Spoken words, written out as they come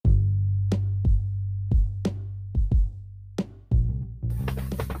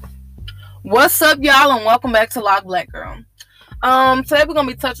What's up, y'all, and welcome back to Lock Black Girl. Today we're gonna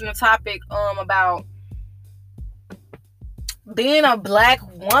be touching the topic about being a black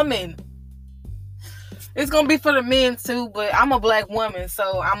woman. It's gonna be for the men too, but I'm a black woman,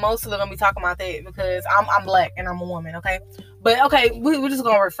 so I'm mostly gonna be talking about that because I'm black and I'm a woman, okay? But okay, we're just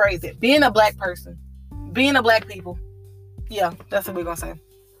gonna rephrase it. Being a black person, being a black people. Yeah, that's what we're gonna say.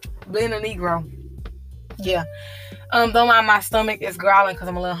 Being a Negro. Yeah. Don't mind my stomach is growling because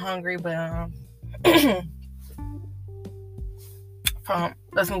I'm a little hungry, but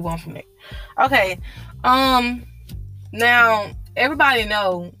let's move on from it. Okay. Now everybody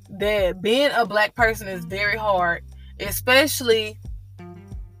know that being a black person is very hard, especially,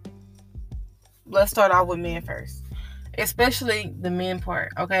 let's start off with men first, especially the men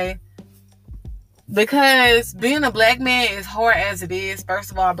part, okay? Because being a black man is hard as it is,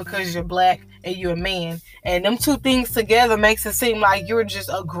 first of all, because you're black and you're a man. And them two things together makes it seem like you're just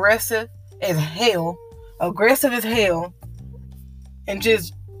aggressive as hell, and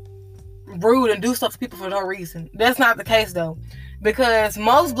just rude and do stuff to people for no reason. That's not the case, though. Because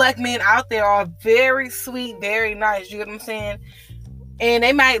most black men out there are very sweet, very nice, you get what I'm saying? And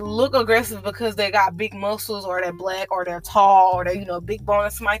they might look aggressive because they got big muscles, or they're black, or they're tall, or they're, big bone or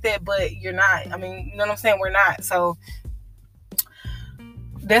something like that. But you're not. I mean, you know what I'm saying? We're not. So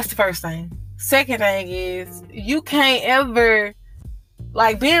that's the first thing. Second thing is, you can't ever,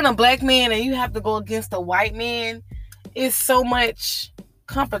 being a black man and you have to go against a white man, is so much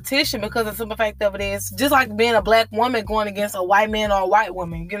competition, because the simple fact of it is, just like being a black woman going against a white man or a white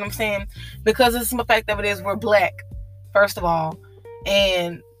woman, you know what I'm saying? Because the simple fact of it is, we're black, first of all.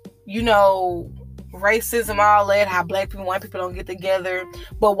 And, racism, all that, how black people, white people don't get together.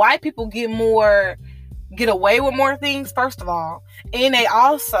 But white people get away with more things, first of all. And they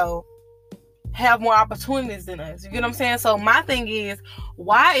also have more opportunities than us. You get what I'm saying? So my thing is,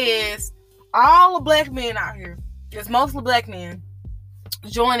 why is all the black men out here, it's mostly black men,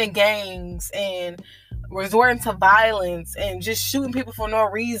 joining gangs and resorting to violence and just shooting people for no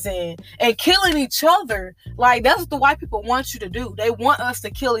reason and killing each other? That's what the white people want you to do. They want us to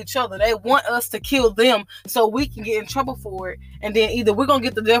kill each other. They want us to kill them so we can get in trouble for it, and then either we're gonna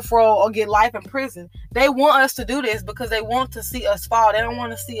get the death row or get life in prison. They want us to do this because they want to see us fall. They don't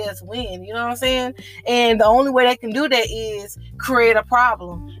want to see us win. You know what I'm saying? And the only way they can do that is create a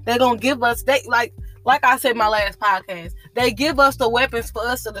problem. They're gonna give us, like I said in my last podcast, they give us the weapons for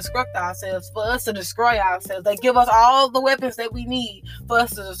us to destruct ourselves, for us to destroy ourselves. They give us all the weapons that we need for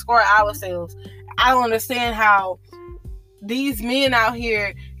us to destroy ourselves. I don't understand how these men out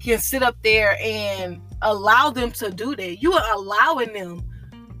here can sit up there and allow them to do that. You are allowing them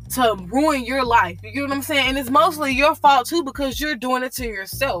to ruin your life. You get what I'm saying? And it's mostly your fault too, because you're doing it to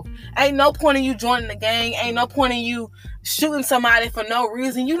yourself. Ain't no point in you joining the gang. Ain't no point in you shooting somebody for no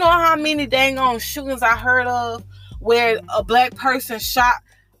reason. You know how many dang on shootings I heard of where a black person shot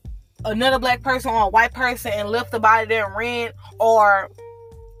another black person or a white person and left the body there and ran, or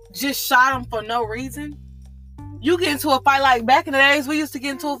just shot them for no reason? You get into a fight, like back in the days, we used to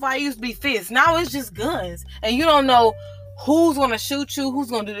get into a fight, it used to be fists. Now it's just guns. And you don't know who's going to shoot you,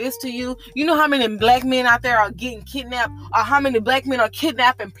 who's going to do this to you. You know how many black men out there are getting kidnapped, or how many black men are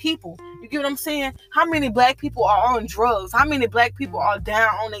kidnapping people? You get what I'm saying? How many black people are on drugs? How many black people are down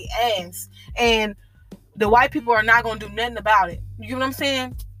on their ass? And the white people are not going to do nothing about it. You get what I'm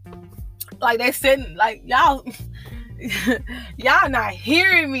saying? They said, y'all, y'all not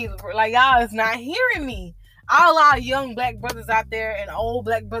hearing me. Y'all is not hearing me. All our young black brothers out there and old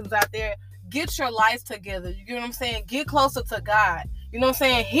black brothers out there, get your life together. You get what I'm saying? Get closer to God. You know what I'm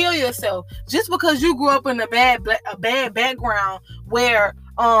saying? Heal yourself. Just because you grew up in a bad background where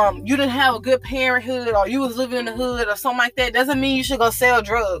you didn't have a good parenthood, or you was living in the hood or something like that, doesn't mean you should go sell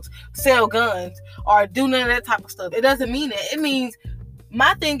drugs, sell guns, or do none of that type of stuff. It doesn't mean that. It means,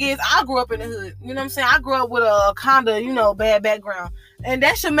 my thing is, I grew up in the hood. You know what I'm saying? I grew up with a kind of, bad background. And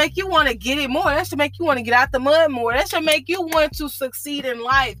that should make you want to get it more. That should make you want to get out the mud more. That should make you want to succeed in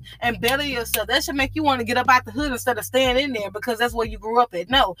life and better yourself. That should make you want to get up out the hood instead of staying in there because that's where you grew up at.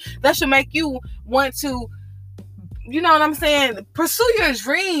 No, that should make you want to, you know what I'm saying, pursue your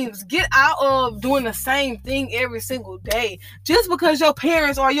dreams. Get out of doing the same thing every single day. Just because your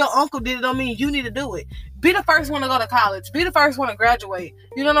parents or your uncle did it don't mean you need to do it. Be the first one to go to college. Be the first one to graduate.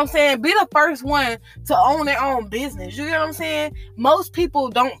 You know what I'm saying? Be the first one to own their own business. You know what I'm saying? Most people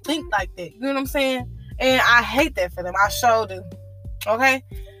don't think like that. You know what I'm saying? And I hate that for them. I sure do. Okay?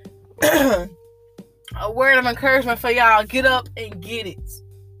 A word of encouragement for y'all. Get up and get it.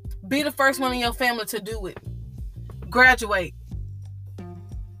 Be the first one in your family to do it. Graduate.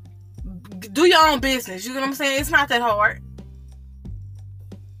 Do your own business. You know what I'm saying? It's not that hard.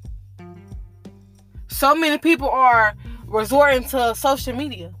 So many people are resorting to social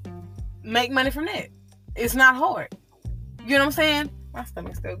media. Make money from that. It's not hard. You know what I'm saying? My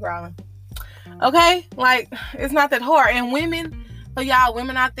stomach's still growling. Okay? Like, it's not that hard. And women, for y'all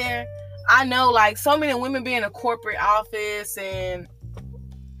women out there, I know, like, so many women be in a corporate office, and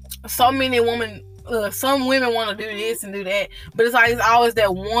so many women, some women want to do this and do that, but it's like it's always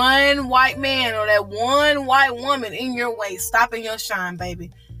that one white man or that one white woman in your way, stopping your shine,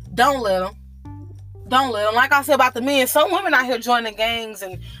 baby. Don't let them. Don't let them. Like I said about the men, some women out here joining gangs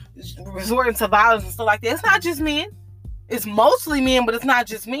and resorting to violence and stuff like that. It's not just men. It's mostly men, but it's not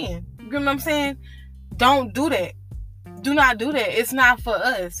just men. You know what I'm saying? Don't do that. Do not do that. It's not for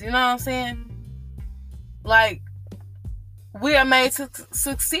us. You know what I'm saying? Like, we are made to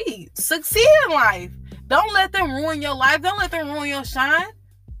succeed. Succeed in life. Don't let them ruin your life. Don't let them ruin your shine.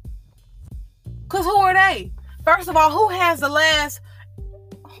 Because who are they? First of all, who has the last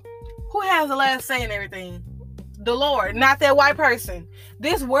say in everything? The Lord, not that white person.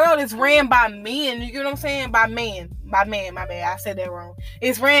 This world is ran by men. You get what I'm saying? By man. My bad. I said that wrong.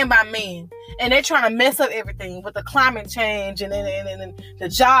 It's ran by men. And they're trying to mess up everything with the climate change and the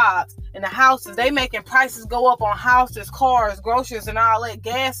jobs and the houses. They making prices go up on houses, cars, groceries, and all that,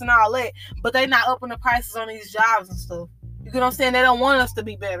 gas and all that. But they not upping the prices on these jobs and stuff. You get what I'm saying? They don't want us to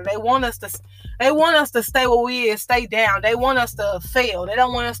be better. They want us to stay where we is, stay down. They want us to fail. They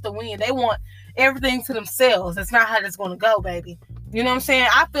don't want us to win. They want everything to themselves. It's not how it's going to go, baby. You know what I'm saying?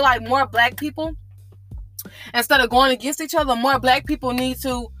 I feel like more black people, instead of going against each other, more black people need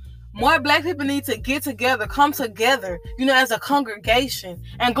to get together, come together, you know, as a congregation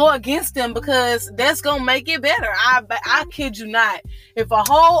and go against them, because that's going to make it better. I kid you not. If a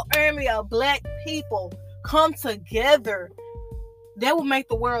whole army of black people come together, that would make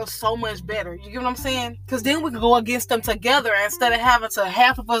the world so much better. You get what I'm saying? Because then we can go against them together instead of having to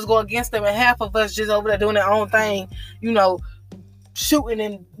half of us go against them and half of us just over there doing their own thing, you know, shooting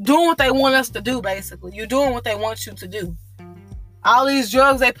and doing what they want us to do, basically. You're doing what they want you to do. All these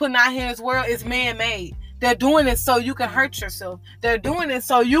drugs they putting out here in this world is man-made. They're doing it so you can hurt yourself. They're doing it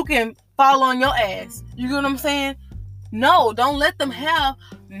so you can fall on your ass. You get what I'm saying? No, don't let them have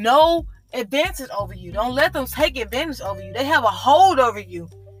no advantage over you. Don't let them take advantage over you. They have a hold over you.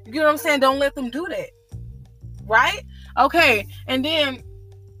 You get what I'm saying? Don't let them do that. Right? Okay. And then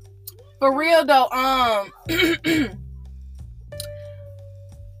for real though,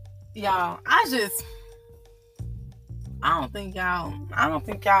 y'all, I don't think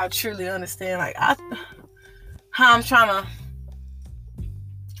y'all truly understand like how I'm trying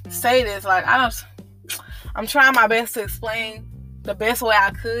to say this. Like, I'm trying my best to explain the best way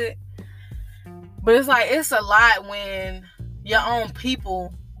I could. But it's like, it's a lot when your own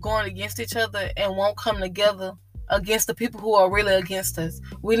people going against each other and won't come together against the people who are really against us.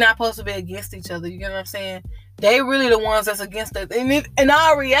 We're not supposed to be against each other. You get what I'm saying? They really the ones that's against us. And in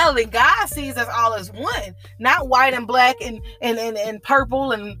all reality, God sees us all as one. Not white and black and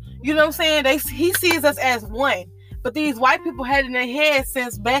purple and, you know what I'm saying? He sees us as one. But these white people had in their head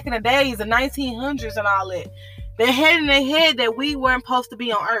since back in the days, the 1900s and all that. They had in their head that we weren't supposed to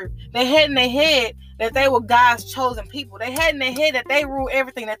be on earth. They had in their head that they were God's chosen people. They had in their head that they rule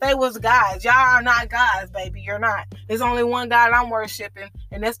everything, that they was gods. Y'all are not gods, baby. You're not. There's only one God I'm worshiping,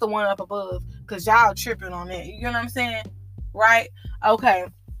 and that's the one up above, because y'all tripping on that. You know what I'm saying? Right? Okay.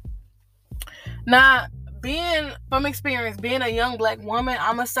 Now, from experience, being a young black woman,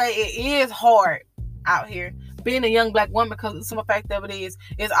 I'm going to say it is hard out here. Being a young black woman, because the simple fact of it is,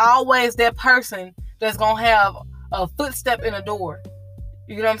 it's always that person that's going to have a footstep in a door.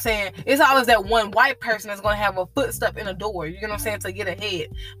 You know what I'm saying? It's always that one white person that's going to have a footstep in a door. You know what I'm saying? To get ahead.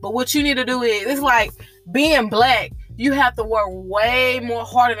 But what you need to do is, it's like being black, you have to work way more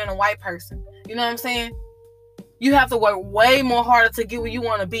harder than a white person. You know what I'm saying? You have to work way more harder to get where you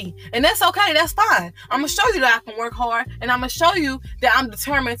want to be. And that's okay. That's fine. I'm going to show you that I can work hard. And I'm going to show you that I'm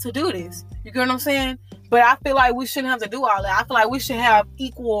determined to do this. You get what I'm saying? But I feel like we shouldn't have to do all that. I feel like we should have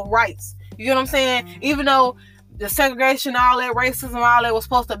equal rights. You know what I'm saying? Even though the segregation, all that, racism, all that was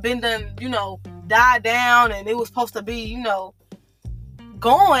supposed to have been done, you know, die down, and it was supposed to be, you know,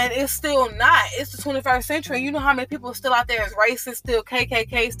 going, it's still not. It's the 21st century. You know how many people are still out there as racist, still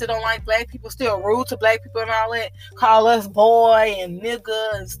KKK, still don't like black people, still rude to black people and all that, call us boy and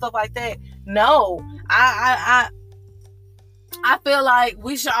nigga and stuff like that. No, I feel like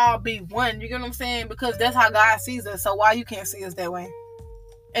we should all be one. You get what I'm saying? Because that's how God sees us. So why you can't see us that way?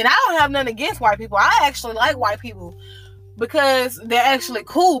 And I don't have nothing against white people. I actually like white people because they're actually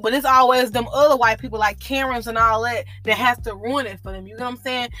cool. But it's always them other white people like Karens and all that has to ruin it for them. You know what I'm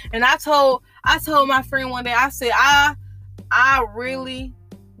saying? And I told my friend one day, I said, I really,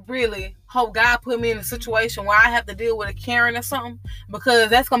 really hope God put me in a situation where I have to deal with a Karen or something, because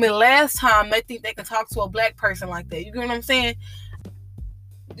that's gonna be the last time they think they can talk to a black person like that. You get what I'm saying?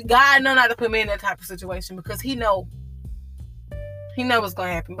 God know not to put me in that type of situation, because He know what's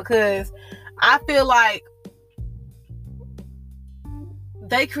gonna happen. Because I feel like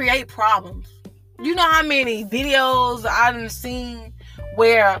they create problems. You know how many videos I done seen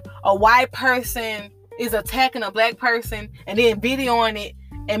where a white person is attacking a black person and then videoing it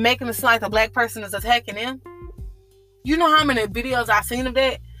and making it seem like the black person is attacking them? You know how many videos I've seen of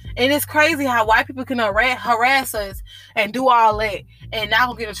that? And it's crazy how white people can harass us and do all that and not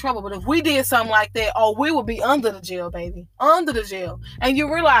gonna get in trouble. But if we did something like that, oh, we would be under the jail, baby. Under the jail. And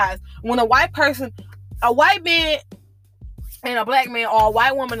you realize when a white man and a black man, or a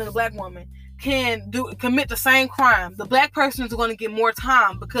white woman and a black woman can commit the same crime, the black person is going to get more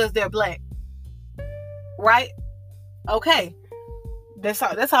time because they're black. Right? Okay. That's all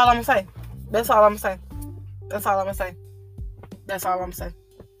I'm gonna say. That's all I'm gonna say.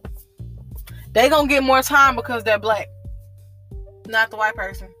 They gonna get more time because they're black, not the white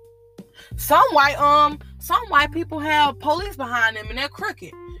person. Some white people have police behind them and they're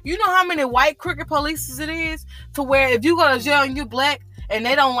crooked. You know how many white crooked police it is, to where if you go to jail and you're black and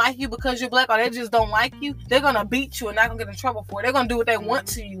they don't like you because you're black, or they just don't like you, they're gonna beat you and not gonna get in trouble for it. They're gonna do what they want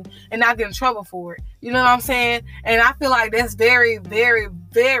to you and not get in trouble for it. You know what I'm saying? And I feel like that's very, very,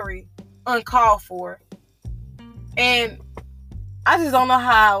 very uncalled for. And I just don't know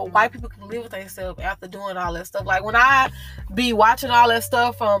how white people can live with themselves after doing all that stuff. Like when I be watching all that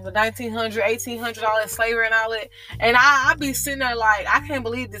stuff from the 1900s, 1800s, all that slavery and all that, and I be sitting there like, I can't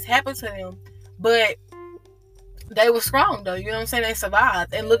believe this happened to them. But they were strong though, you know what I'm saying? They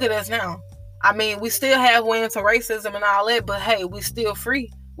survived. And look at us now. I mean, we still have wins to racism and all that, but hey, we still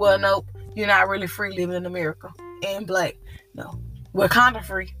free. Well, nope, you're not really free living in America and black. No, we're kind of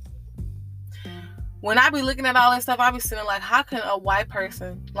free. When I be looking at all that stuff, I be sitting like, how can that white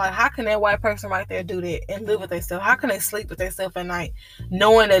person right there do that and live with themselves? How can they sleep with themselves at night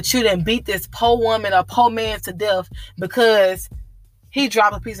knowing that you done beat this poor woman or poor man to death because he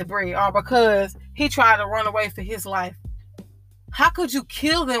dropped a piece of bread or because he tried to run away for his life? How could you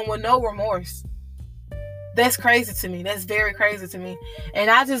kill them with no remorse? That's crazy to me. That's very crazy to me.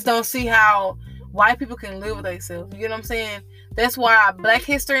 And I just don't see how white people can live with themselves. You know what I'm saying? That's why Black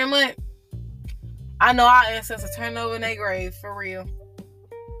History Month, I know our ancestors turned over in their grave, for real.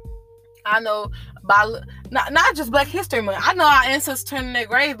 I know not just Black History Month. I know our ancestors turned in their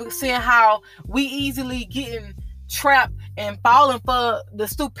grave because seeing how we easily getting trapped and falling for the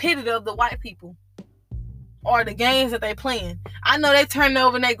stupidity of the white people or the games that they playing. I know they turned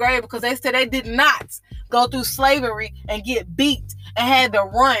over in their grave because they said they did not go through slavery and get beat and had to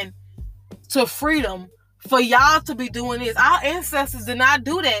run to freedom for y'all to be doing this. Our ancestors did not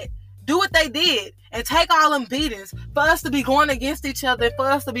do that. Do what they did and take all them beatings for us to be going against each other, for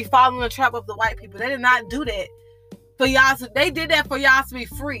us to be following the trap of the white people. They did not do that for y'all. They did that for y'all to be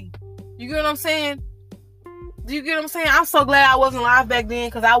free. You get what I'm saying? Do you get what I'm saying? I'm so glad I wasn't alive back then,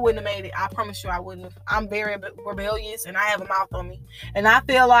 because I wouldn't have made it. I promise you I wouldn't have. I'm very rebellious and I have a mouth on me. And I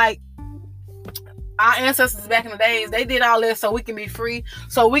feel like our ancestors back in the days, they did all this so we can be free,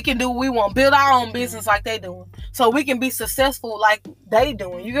 so we can do what we want, build our own business like they doing, so we can be successful like they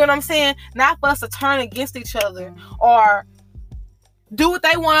doing. You get what I'm saying? Not for us to turn against each other or do what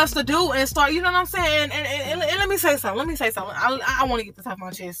they want us to do and start, you know what I'm saying? And let me say something. I want to get this off my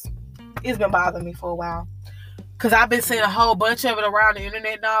chest. It's been bothering me for a while, because I've been seeing a whole bunch of it around the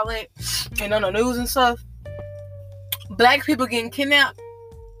internet and all that, and on the news and stuff. Black people getting kidnapped.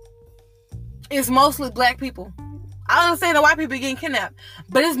 It's mostly black people. I understand the white people getting kidnapped,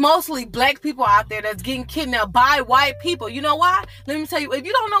 but it's mostly black people out there that's getting kidnapped by white people. You know why? Let me tell you. If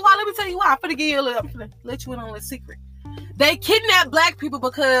you don't know why, let me tell you why. I'm gonna let you in on a secret. They kidnap black people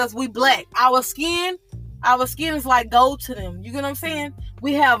because we black. Our skin is like gold to them. You get what I'm saying?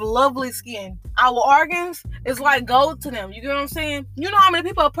 We have lovely skin. Our organs is like gold to them. You get what I'm saying? You know how many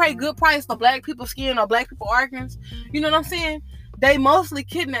people pay good price for black people's skin or black people organs? You know what I'm saying? They mostly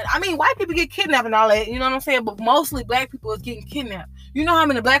kidnap. I mean, white people get kidnapped and all that, you know what I'm saying? But mostly black people is getting kidnapped. You know how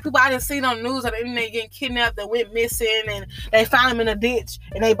many black people I didn't see on the news or the internet getting kidnapped that went missing, and they found them in a ditch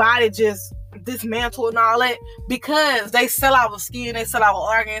and their body just dismantled and all that, because they sell our skin, they sell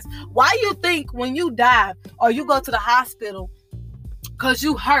our organs. Why you think when you die or you go to the hospital because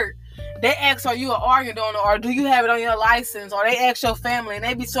you hurt, they ask, are you an organ donor, or do you have it on your license, or they ask your family and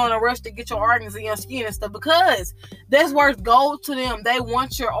they be so in a rush to get your organs and your skin and stuff, because that's worth gold to them. They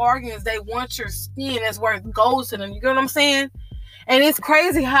want your organs, they want your skin, that's worth gold to them. You get what I'm saying? And it's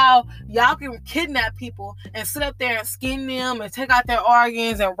crazy how y'all can kidnap people and sit up there and skin them and take out their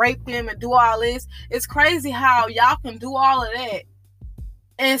organs and rape them and do all this. It's crazy how y'all can do all of that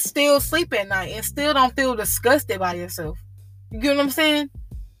and still sleep at night and still don't feel disgusted by yourself. You get what I'm saying?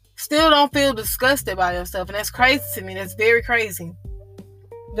 Still don't feel disgusted by yourself. And that's crazy to me. That's very crazy.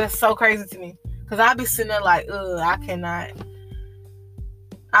 That's so crazy to me. Because I be sitting there like, I cannot.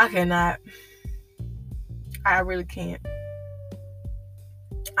 I really can't.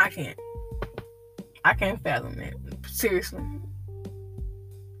 I can't fathom it. Seriously.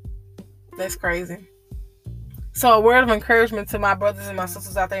 That's crazy. So a word of encouragement to my brothers and my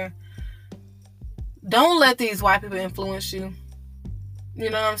sisters out there. Don't let these white people influence you. You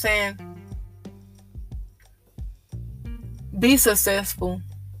know what I'm saying? Be successful.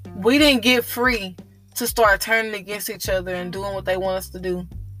 We didn't get free to start turning against each other and doing what they want us to do.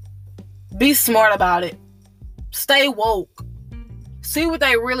 Be smart about it. Stay woke. See what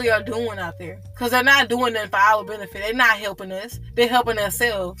they really are doing out there. Because they're not doing nothing for our benefit. They're not helping us. They're helping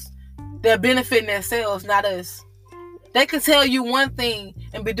themselves. They're benefiting themselves, not us. They could tell you one thing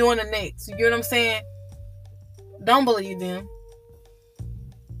and be doing the next. You get what I'm saying? Don't believe them.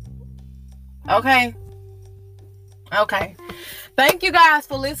 Okay? Okay. Thank you guys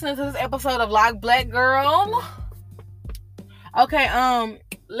for listening to this episode of Like Black Girl. Okay,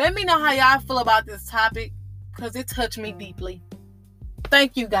 let me know how y'all feel about this topic, because it touched me deeply.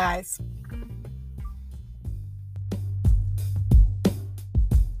 Thank you guys.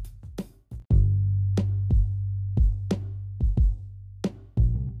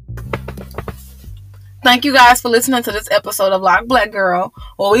 Thank you guys for listening to this episode of Like Black Girl,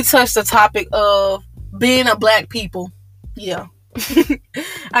 where we touched the topic of being a black people. Yeah.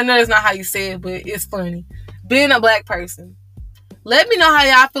 I know that's not how you say it, but it's funny. Being a black person. Let me know how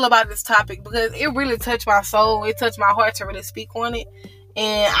y'all feel about this topic, because it really touched my soul. It touched my heart to really speak on it.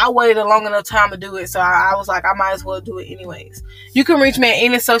 And I waited a long enough time to do it, so I was like, I might as well do it anyways. You can reach me at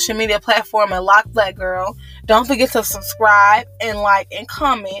any social media platform at Like Black Girl. Don't forget to subscribe and like and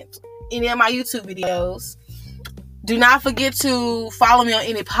comment any of my YouTube videos. Do not forget to follow me on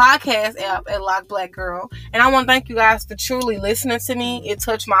any podcast app at Like Black Girl. And I want to thank you guys for truly listening to me. It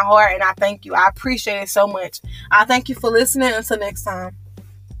touched my heart, and I thank you. I appreciate it so much. I thank you for listening. Until next time.